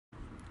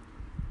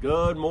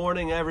Good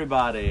morning,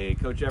 everybody.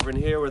 Coach Everin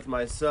here with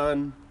my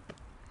son.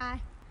 Hi.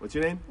 What's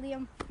your name?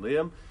 Liam.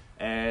 Liam.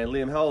 And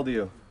Liam, how old are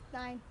you?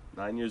 9.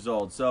 9 years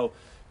old. So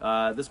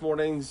this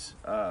morning's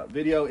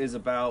video is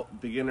about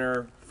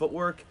beginner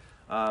footwork.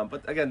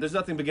 But again, there's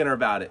nothing beginner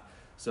about it.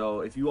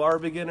 So if you are a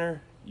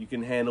beginner, you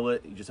can handle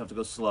it. You just have to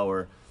go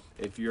slower.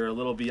 If you're a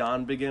little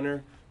beyond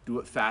beginner, do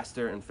it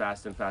faster and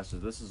faster and faster.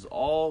 This is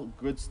all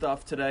good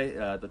stuff today.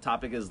 The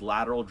topic is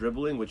lateral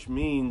dribbling, which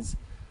means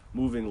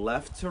moving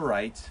left to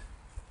right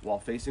while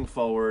facing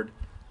forward.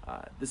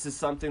 This is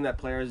something that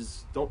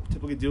players don't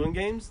typically do in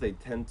games. They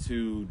tend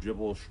to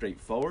dribble straight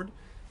forward,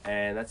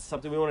 and that's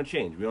something we want to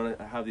change. We want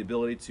to have the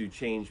ability to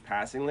change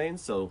passing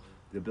lanes, so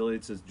the ability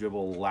to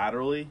dribble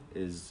laterally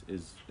is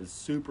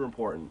super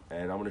important.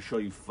 And I'm going to show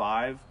you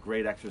 5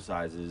 great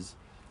exercises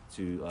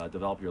to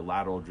develop your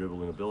lateral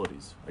dribbling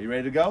abilities. Are you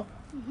ready to go?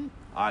 Mm-hmm.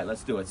 All right,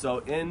 let's do it. So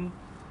in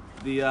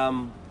the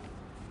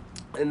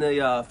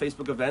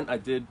Facebook event, I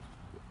did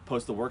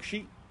post a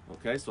worksheet.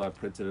 Okay, so I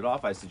printed it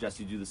off. I suggest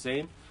you do the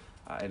same.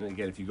 And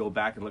again, if you go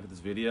back and look at this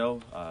video,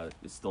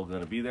 it's still going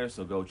to be there,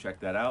 so go check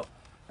that out.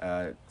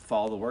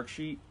 Follow the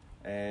worksheet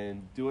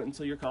and do it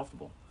until you're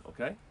comfortable,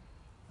 okay?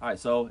 All right,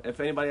 so if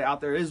anybody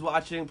out there is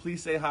watching,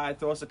 please say hi,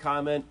 throw us a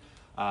comment.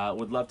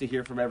 Would love to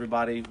hear from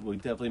everybody. We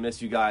definitely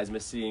miss you guys,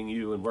 miss seeing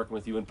you and working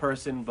with you in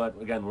person, but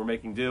again, we're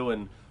making do,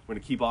 and we're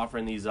going to keep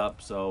offering these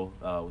up so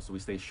we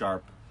stay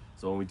sharp.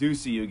 So when we do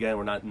see you again,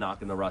 we're not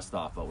knocking the rust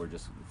off, but we're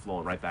just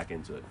flowing right back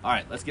into it. All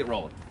right, let's get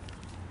rolling.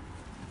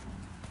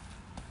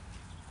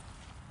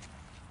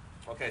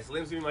 Okay, so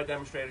Liam's gonna be my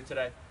demonstrator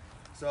today.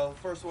 So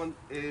first one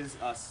is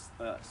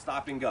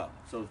stop and go.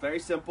 So very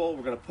simple.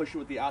 We're gonna push it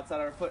with the outside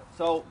of our foot.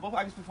 So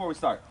I guess before we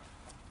start,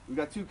 we've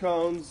got 2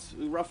 cones,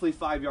 roughly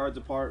 5 yards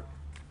apart.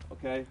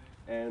 Okay,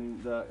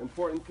 and the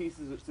important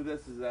pieces to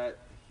this is that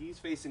he's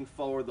facing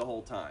forward the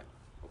whole time.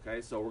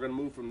 Okay, so we're gonna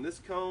move from this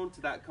cone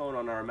to that cone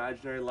on our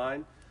imaginary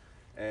line,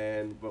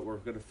 but we're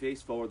gonna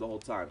face forward the whole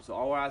time. So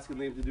all we're asking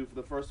Liam to do for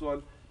the first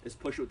one is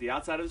push it with the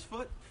outside of his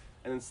foot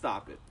and then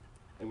stop it.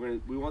 And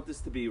we want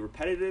this to be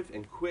repetitive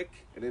and quick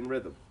and in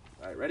rhythm.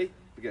 All right, ready?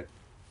 Begin.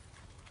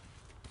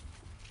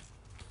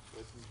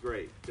 This is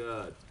great.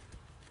 Good.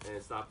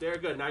 And stop there.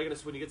 Good. Now you're going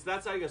to, when you get to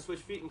that side, you're going to switch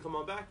feet and come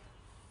on back.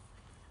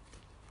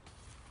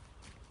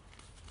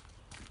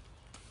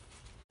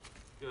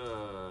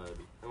 Good.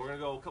 And we're going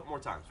to go a couple more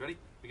times. Ready?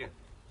 Begin.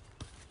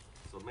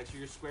 So make sure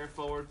you're square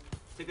forward.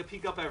 Take a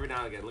peek up every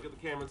now and again. Look at the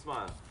camera and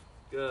smile.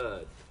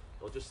 Good.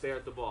 Don't just stare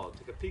at the ball.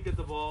 Take a peek at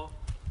the ball,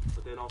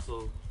 but then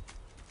also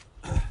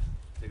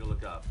take a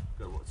look up.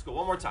 Good. Let's go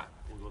one more time.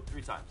 We'll go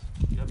 3 times.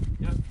 Yep.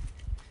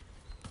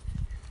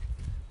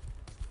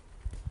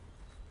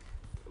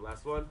 The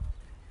last one.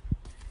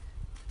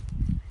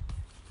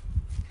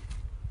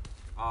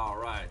 All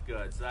right,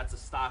 good. So that's a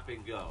stop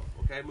and go.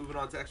 Okay, moving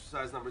on to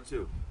exercise number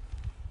 2.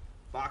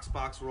 Box,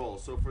 box, roll.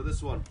 So for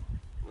this one,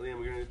 Liam,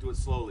 we're going to do it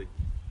slowly.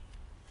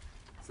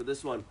 For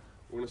this one,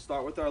 we're going to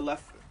start with our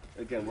left.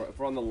 Again, if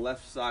we're on the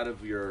left side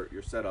of your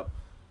setup,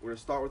 we're going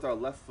to start with our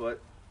left foot.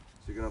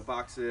 So you're going to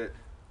box it.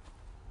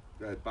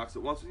 Go ahead, box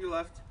it once with your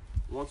left,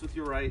 once with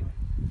your right,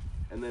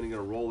 and then you're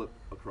going to roll it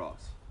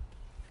across.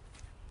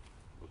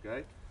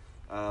 Okay?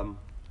 Box.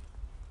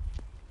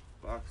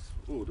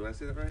 Ooh, did I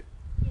say that right?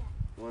 Yeah.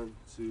 1,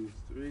 2,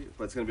 3.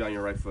 But it's going to be on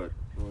your right foot.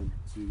 1,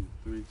 2,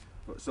 3.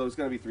 So it's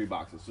going to be 3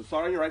 boxes. So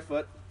start on your right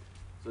foot.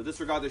 So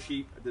disregard the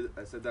sheet.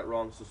 I said that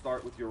wrong. So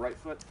start with your right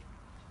foot.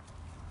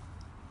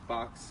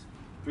 Box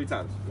 3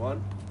 times.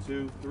 1,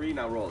 2, 3.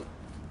 Now roll it.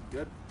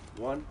 Good.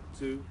 1,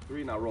 2,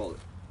 3. Now roll it.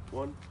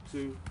 1,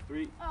 2,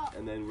 3,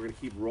 and then we're gonna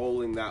keep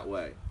rolling that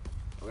way.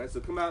 Okay, so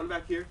come out and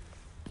back here.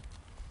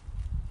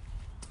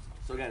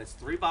 So again, it's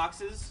 3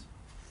 boxes,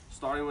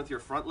 starting with your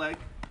front leg,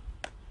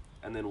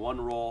 and then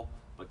 1 roll,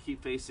 but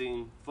keep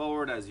facing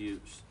forward as you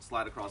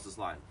slide across this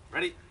line.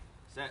 Ready,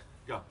 set,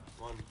 go.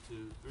 1,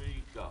 2,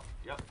 3, go.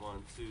 Yep,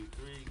 1, 2,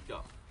 3, go.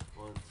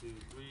 1, 2,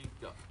 3,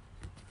 go.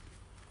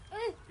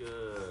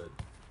 Good.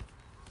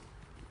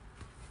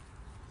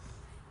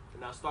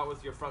 And now start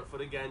with your front foot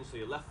again, so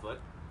your left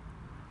foot.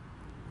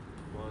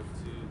 1,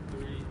 2,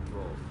 3,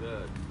 roll.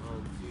 Good.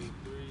 1, 2,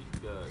 3,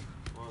 good.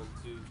 1,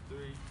 2,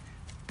 3,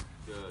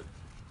 good.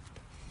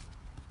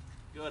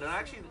 Good. And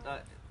actually,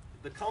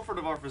 the comfort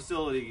of our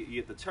facility, you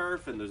get the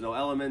turf and there's no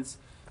elements,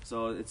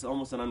 so it's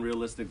almost an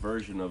unrealistic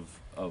version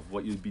of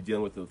what you'd be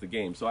dealing with the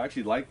game. So I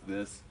actually like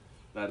this,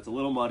 that it's a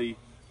little muddy,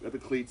 we got the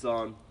cleats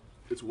on,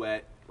 it's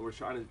wet, and we're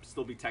trying to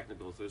still be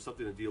technical, so there's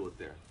something to deal with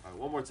there. All right,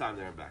 one more time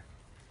there and back.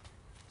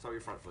 Start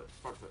with your front foot.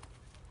 Front foot.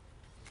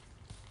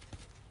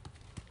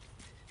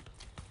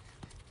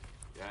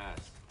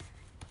 Yes.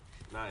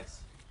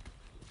 Nice.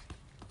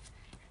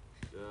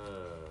 Good.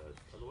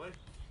 Other way.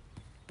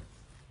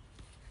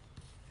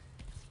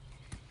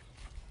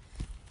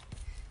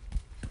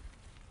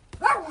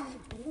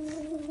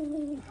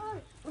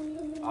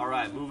 All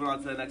right, moving on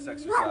to the next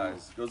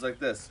exercise. Goes like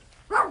this.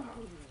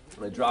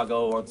 My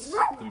Drago wants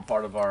to be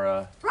part of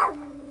our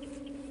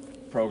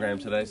program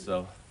today,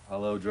 so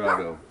hello,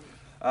 Drago.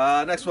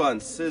 Next one,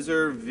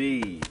 scissor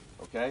V.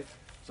 Okay,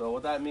 So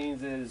what that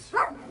means is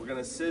we're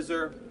gonna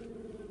scissor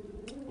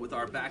with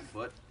our back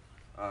foot.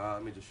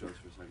 Let me just show this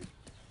for a second.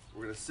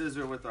 We're gonna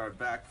scissor with our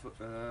back foot,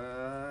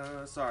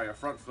 our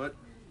front foot.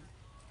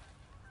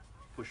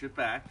 Push it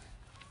back,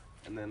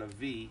 and then a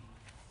V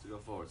to go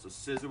forward. So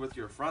scissor with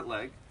your front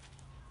leg,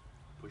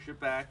 push it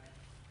back,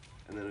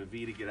 and then a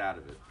V to get out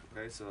of it.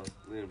 Okay, so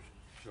Liam,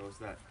 show us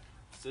that.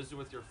 Scissor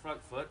with your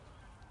front foot,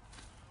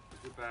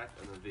 push it back,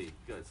 and then V.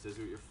 Good.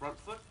 Scissor with your front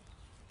foot.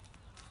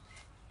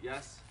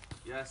 Yes,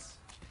 yes,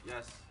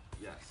 yes,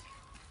 yes.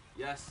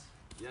 Yes,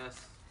 yes,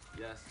 yes,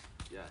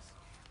 yes.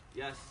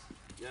 Yes,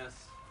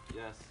 yes,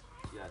 yes,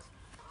 yes.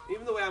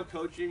 Even the way I'm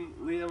coaching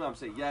Liam, I'm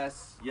saying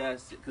yes,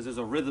 yes, because there's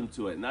a rhythm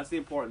to it, and that's the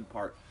important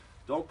part.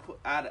 Don't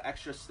add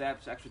extra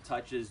steps, extra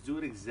touches. Do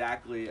it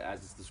exactly as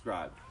it's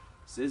described.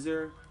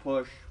 Scissor,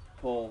 push,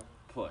 pull,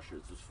 push.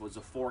 There's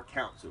a 4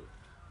 count to it.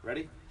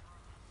 Ready?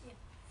 Yeah.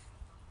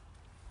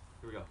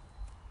 Here we go.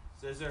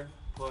 Scissor,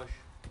 push,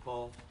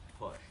 pull,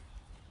 push.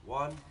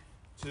 1,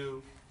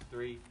 2,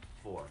 3,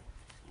 4.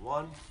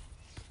 1.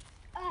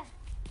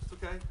 It's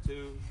okay.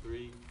 2,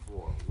 3,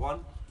 4.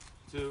 1,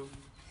 2,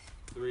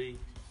 3,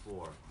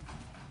 4.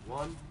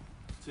 1,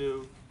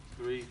 2,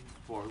 3,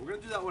 4. We're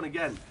gonna do that one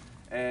again,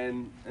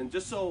 and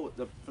just so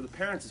for the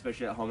parents,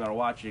 especially at home that are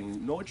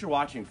watching, know what you're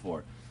watching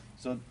for.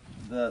 So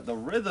the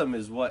rhythm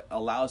is what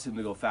allows him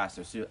to go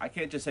faster. So I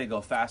can't just say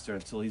go faster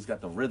until he's got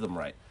the rhythm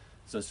right.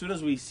 So as soon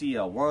as we see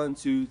a 1,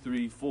 2,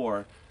 3,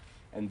 4,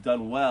 and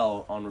done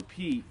well on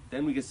repeat,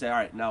 then we can say, all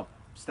right, now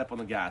step on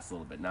the gas a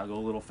little bit. Now go a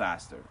little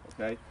faster.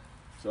 Okay.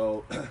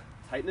 So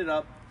tighten it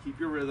up, keep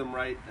your rhythm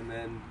right, and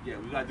then, yeah,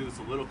 we gotta do this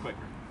a little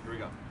quicker. Here we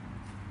go.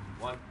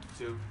 1,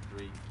 2,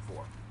 3,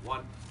 4.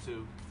 1,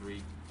 2,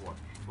 3, 4.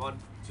 1,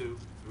 2,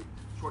 3.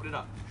 Shorten it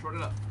up,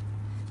 shorten it up.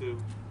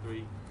 2,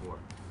 3, 4.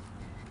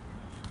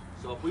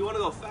 So if we wanna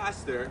go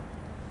faster,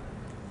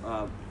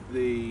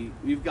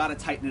 we've gotta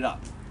tighten it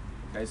up.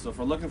 Okay, so if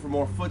we're looking for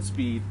more foot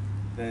speed,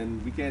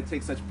 then we can't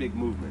take such big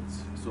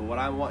movements. So what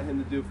I want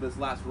him to do for this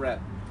last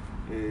rep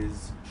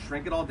is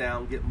shrink it all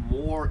down, get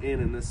more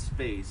in this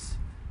space,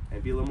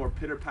 and be a little more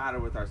pitter-patter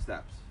with our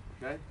steps.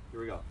 Okay? Here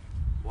we go.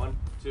 1,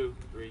 2,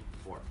 3,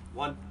 4.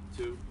 1,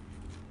 2,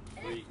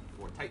 3,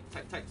 4. Tight,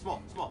 tight, tight.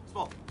 Small, small,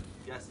 small.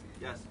 Yes,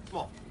 yes.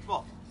 Small,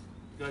 small.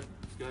 Good,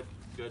 good,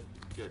 good,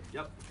 good.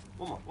 Yep.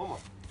 One more, one more.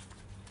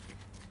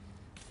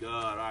 Good.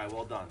 All right,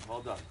 well done,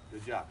 well done.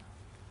 Good job.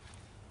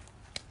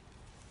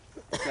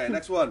 Okay,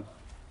 next one.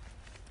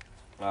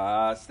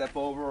 Step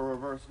over or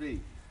reverse V.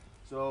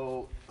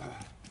 So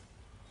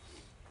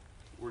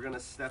we're gonna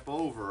step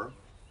over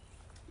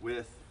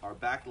with our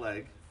back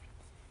leg.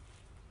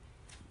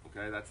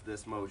 Okay, that's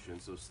this motion.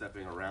 So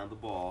stepping around the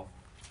ball.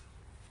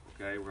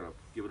 Okay, we're gonna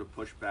give it a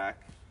push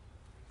back,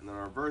 and then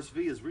our reverse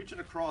V is reaching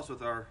across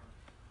with our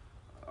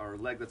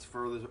leg that's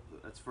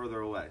further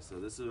away. So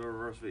this is a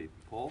reverse V.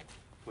 Pull,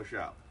 push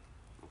out.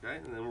 Okay,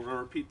 and then we're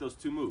gonna repeat those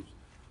 2 moves.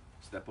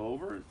 Step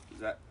over is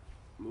that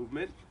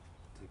movement.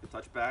 Take a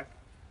touch back.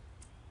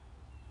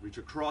 Reach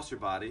across your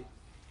body.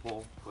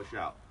 Pull, push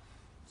out.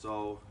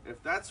 So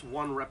if that's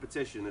 1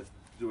 repetition, if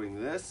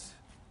doing this,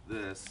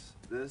 this,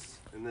 this,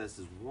 and this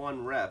is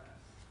 1 rep,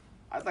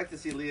 I'd like to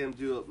see Liam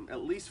do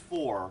at least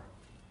 4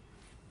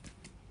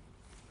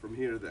 from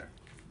here to there.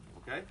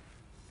 Okay?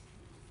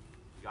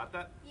 You got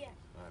that? Yeah.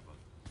 All right,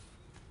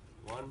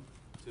 bud. 1,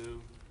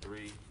 2,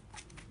 3,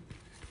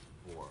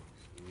 4.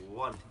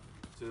 1,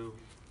 2,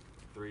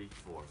 3,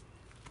 4.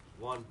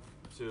 1,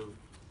 2,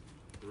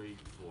 3,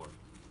 4.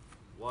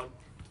 1,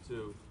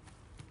 2,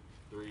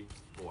 3,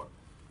 4.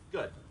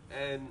 Good.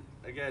 And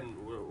again,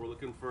 we're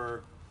looking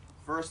for,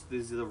 first,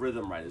 is the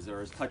rhythm right? Is there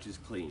his touch is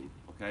clean?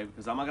 Okay?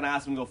 Because I'm not going to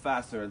ask him to go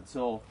faster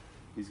until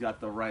he's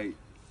got the right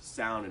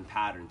sound and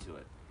pattern to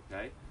it.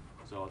 Okay?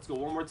 So let's go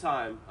one more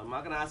time. I'm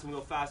not going to ask him to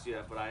go faster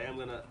yet, but I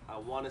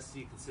want to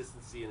see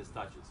consistency in his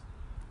touches.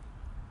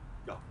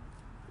 Go.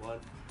 1,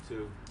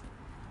 2,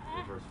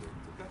 reverse V.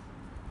 Okay?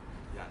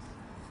 Yes.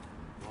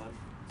 1,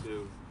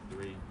 2,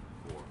 3,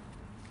 4.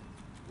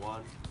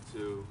 1,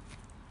 2,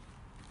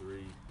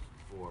 3,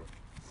 4.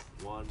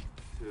 1,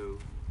 2,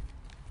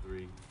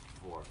 3,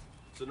 4.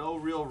 So no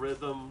real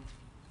rhythm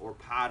or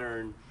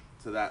pattern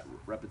to that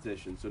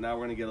repetition. So now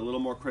we're going to get a little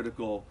more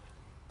critical.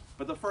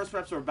 But the first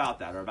reps are about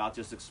that, are about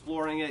just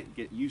exploring it,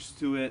 get used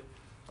to it.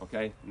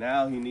 Okay,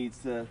 now he needs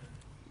to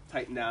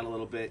tighten down a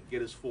little bit,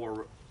 get his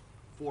four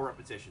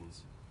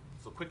repetitions.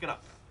 So quicken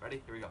up.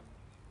 Ready? Here we go.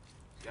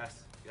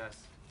 Yes, yes.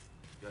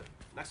 Good.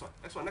 Next one,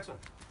 next one, next one.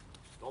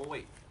 Don't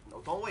wait.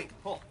 No, don't wait.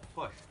 Pull,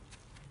 push.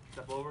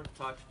 Step over,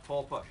 touch,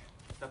 pull, push.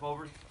 Step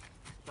over,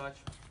 touch,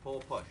 pull,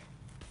 push.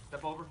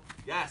 Step over.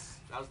 Yes,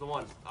 that was the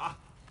one. Ah.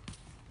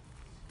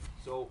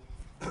 So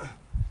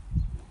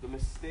the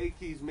mistake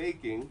he's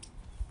making,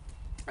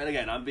 and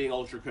again, I'm being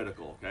ultra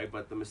critical, okay?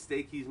 But the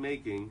mistake he's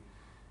making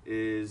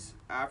is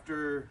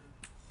after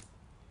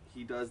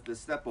he does the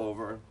step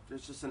over,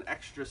 there's just an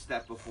extra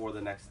step before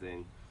the next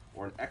thing,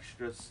 or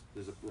there's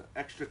an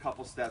extra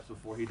couple steps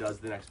before he does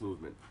the next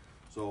movement.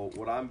 So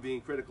what I'm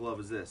being critical of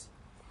is this.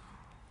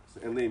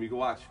 And Liam, you can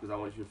watch because I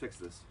want you to fix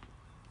this.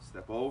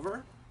 Step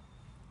over,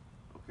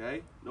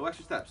 Okay? No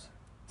extra steps.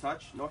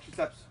 Touch, no extra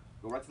steps.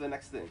 Go right to the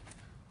next thing.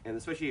 And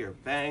especially here,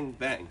 bang,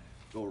 bang.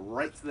 Go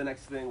right to the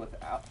next thing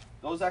without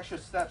those extra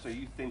steps. Are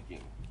you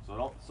thinking?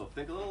 So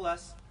think a little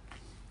less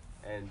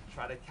and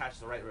try to catch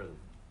the right rhythm.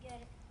 Good.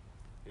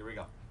 Here we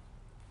go.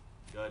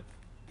 Good.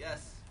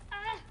 Yes.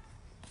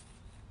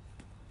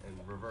 And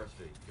reverse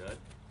V. Good.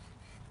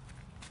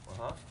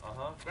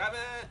 Grab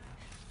it.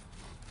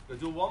 Go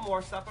do one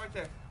more. Stop right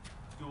there.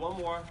 Do one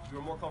more.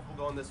 You're more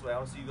comfortable going this way. I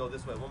want to see you go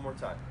this way. One more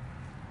time.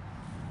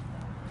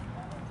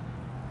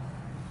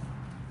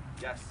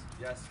 Yes.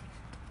 Yes.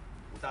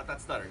 Without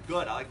that stutter.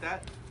 Good. I like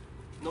that.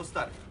 No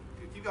stutter.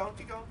 Keep going.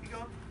 Keep going. Keep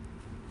going.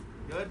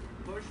 Good.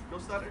 Push. No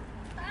stutter.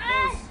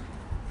 Push.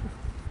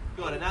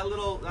 Good. And that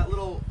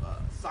little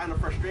sign of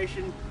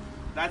frustration,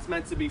 that's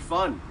meant to be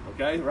fun.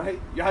 Okay. Right?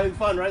 You're having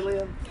fun, right,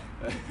 Liam?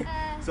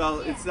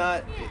 So yeah. It's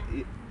not.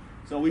 Yeah.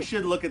 So we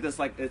should look at this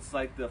like it's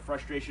like the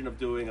frustration of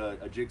doing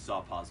a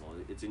jigsaw puzzle.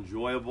 It's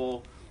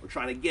enjoyable. We're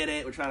trying to get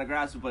it. We're trying to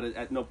grasp it, but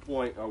at no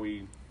point are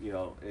we,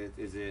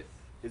 is it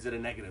a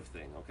negative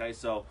thing? Okay,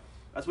 so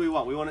that's what we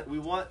want. We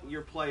want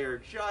your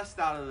player just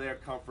out of their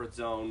comfort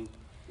zone,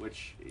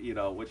 which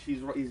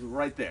he's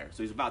right there.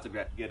 So he's about to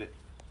get it.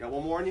 Got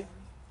one more on you?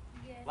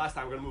 Yeah. Last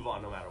time we're gonna move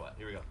on no matter what.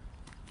 Here we go.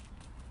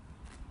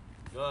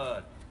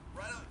 Good.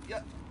 Right on.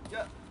 Yep.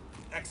 Yep.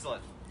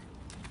 Excellent.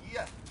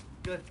 Yeah.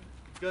 Good.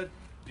 Good.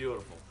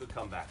 Beautiful. Good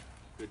comeback.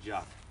 Good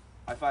job.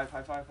 High five,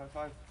 high five, high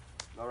five.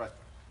 All right.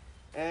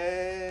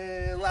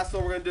 And last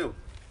one we're going to do.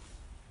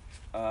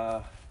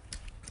 Let's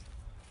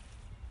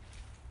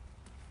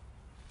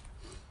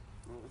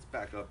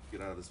back up, get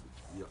out of this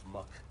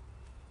muck.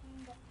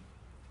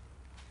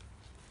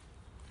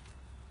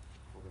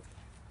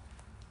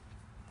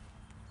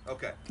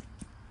 Okay.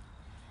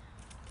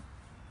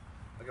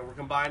 Okay, we're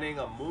combining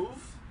a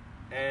move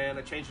and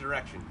a change of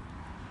direction.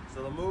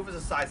 So the move is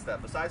a side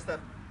step. A side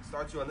step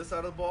starts you on this side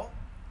of the ball,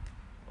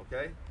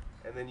 okay?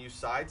 And then you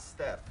side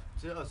step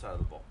to the other side of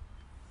the ball.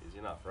 Easy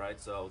enough, right?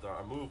 So with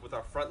our move with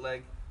our front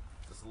leg,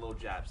 just a little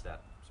jab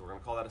step. So we're gonna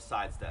call that a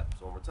side step.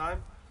 So one more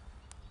time,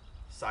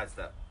 side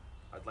step.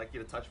 I'd like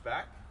you to touch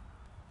back,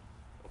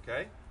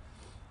 okay?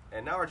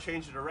 And now our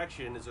change of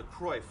direction is a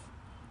Cruyff.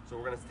 So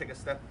we're gonna take a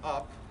step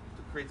up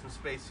to create some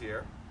space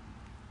here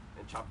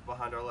and chop it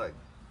behind our leg.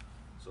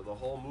 So the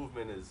whole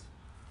movement is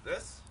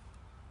this,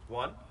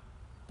 1,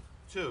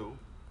 2,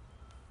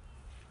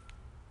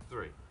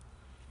 3.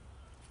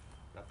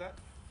 Got that?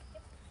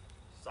 Yep.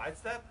 Side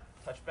step,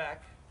 touch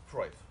back,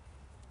 Cruyff.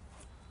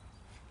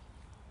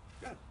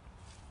 Good.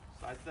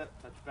 Side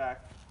step, touch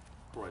back,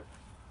 Cruyff.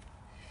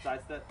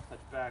 Side step,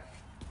 touch back,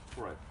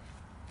 Cruyff.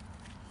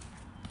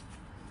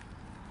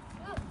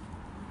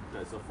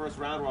 Okay, so first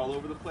round, we're all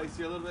over the place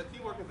here a little bit.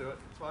 Keep working through it.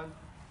 It's fine.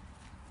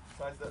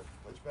 Side step,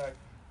 touch back.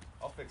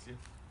 I'll fix you.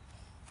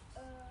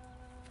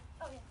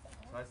 Oh yeah.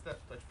 Side step,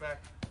 touch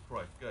back,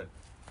 Cruyff. Good.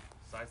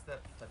 Side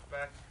step, touch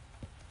back.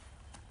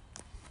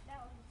 That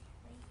was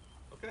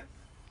great. Okay.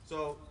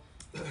 So,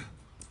 a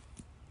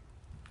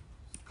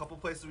couple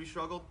places we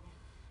struggled.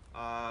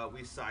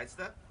 We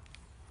sidestep,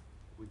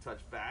 we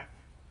touch back,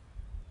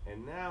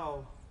 and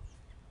now,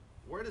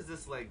 where does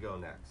this leg go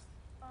next?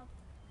 Up.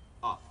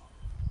 Up.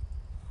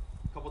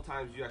 A couple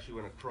times you actually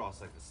went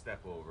across like a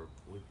step over.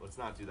 Let's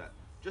not do that.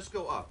 Just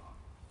go up.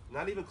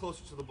 Not even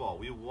closer to the ball.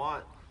 We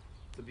want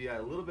to be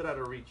a little bit out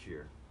of reach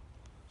here.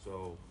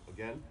 So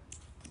again,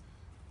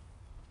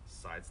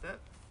 side step,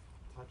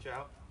 touch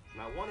out.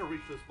 Now I want to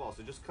reach this ball,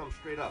 so just come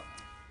straight up,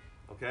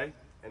 okay?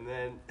 And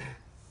then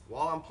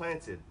while I'm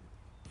planted,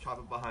 chop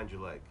it behind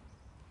your leg.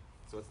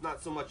 So it's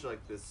not so much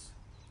like this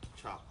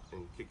chop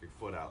and kick your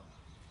foot out.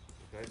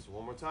 Okay, so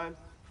one more time,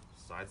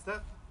 side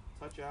step,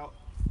 touch out,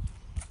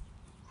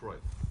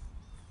 Cruyff.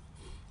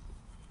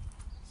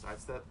 Side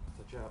step,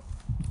 touch out,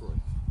 Cruyff.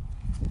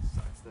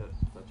 Side step,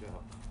 touch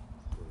out,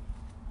 Cruyff.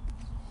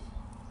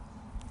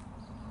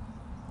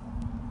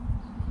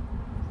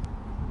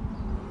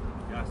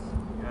 Yes,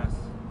 yes.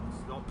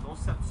 Don't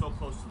step so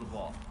close to the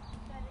ball.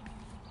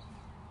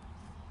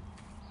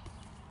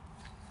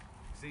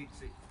 See,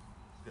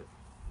 good.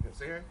 Good.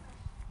 Stay here.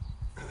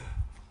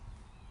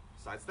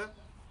 Side step,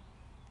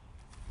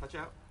 touch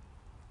out,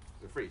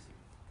 and freeze.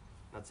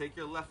 Now take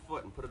your left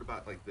foot and put it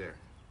about like there.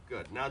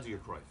 Good. Now do your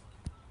Cruyff.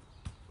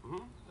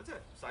 That's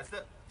it. Side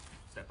step,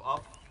 step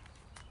up.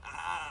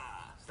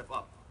 Step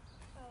up.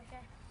 Oh,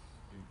 okay.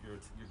 You're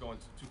going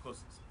too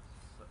close.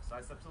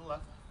 Side step to the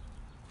left.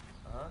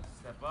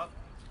 Step up.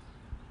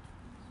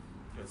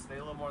 Good. Stay a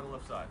little more on the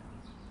left side.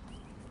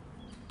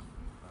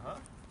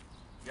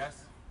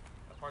 Yes.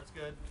 That part's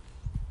good.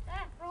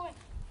 Rolling.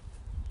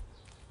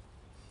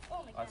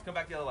 Oh my God. Let's come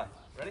back the other way.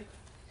 Ready?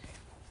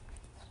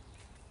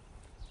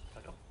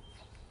 Let go.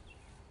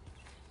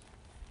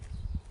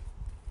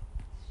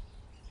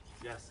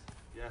 Yes.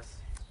 Yes.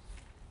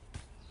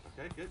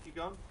 Okay, good. Keep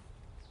going.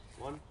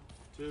 1,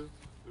 2,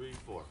 3,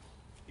 4.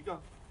 Keep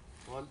going.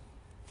 1,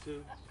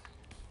 2.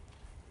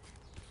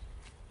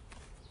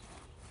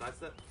 Side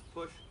step.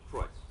 Push.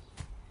 Cruyff.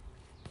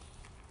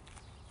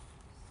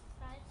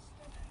 Side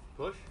step.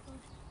 Push.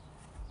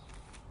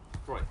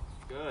 Cruyff.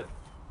 Good.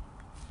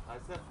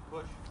 Nice step,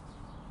 push.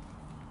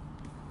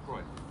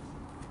 Troy.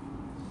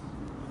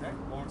 Okay,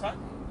 one more time.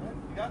 Okay,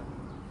 you got it.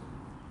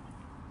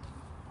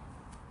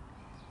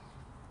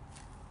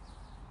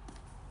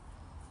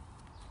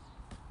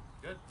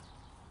 Good.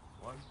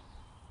 1,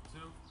 2,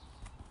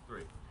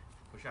 3.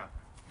 Push out.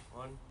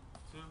 1,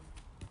 2,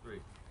 3.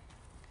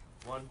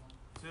 1,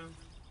 2,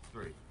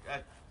 3.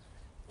 Good.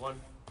 1,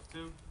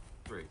 2,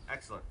 3.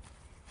 Excellent.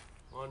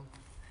 1,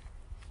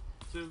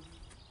 2,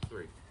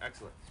 3.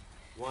 Excellent.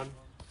 1,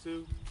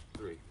 2,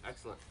 3.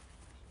 Excellent.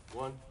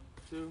 1,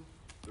 2,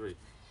 3.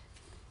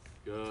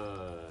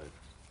 Good.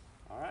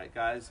 All right,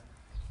 guys.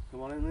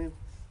 Come on in, Liam.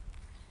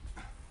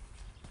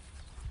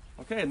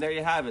 Okay, and there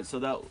you have it. So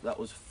that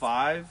was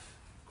 5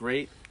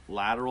 great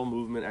lateral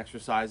movement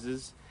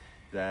exercises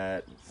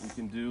that you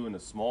can do in a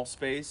small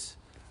space.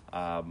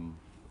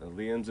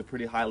 Liam's a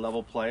pretty high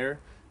level player,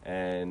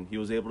 and he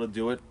was able to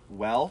do it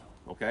well.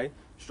 Okay,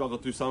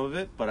 struggled through some of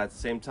it, but at the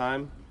same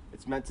time,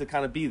 it's meant to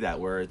kind of be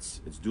that where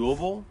it's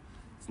doable.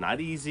 It's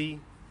not easy,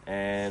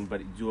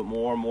 but you do it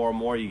more and more and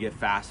more, you get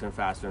faster and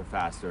faster and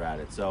faster at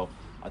it. So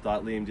I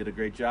thought Liam did a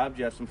great job. Did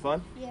you have some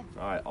fun? Yeah.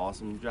 All right,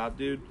 awesome job,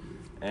 dude.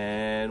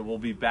 And we'll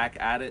be back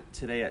at it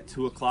today at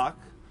 2 o'clock.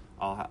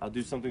 I'll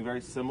do something very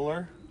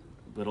similar,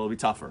 but it'll be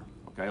tougher.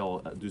 Okay, I'll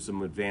do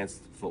some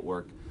advanced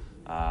footwork,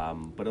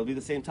 but it'll be the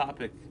same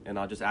topic, and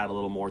I'll just add a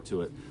little more to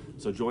it.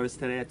 So join us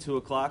today at 2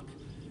 o'clock,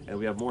 and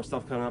we have more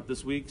stuff coming up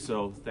this week.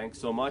 So thanks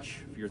so much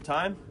for your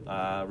time.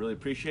 Really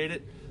appreciate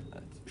it.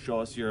 Show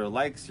us your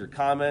likes, your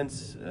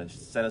comments,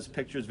 send us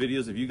pictures,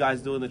 videos of you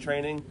guys doing the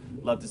training.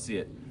 Love to see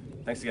it.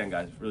 Thanks again,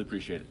 guys. Really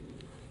appreciate it.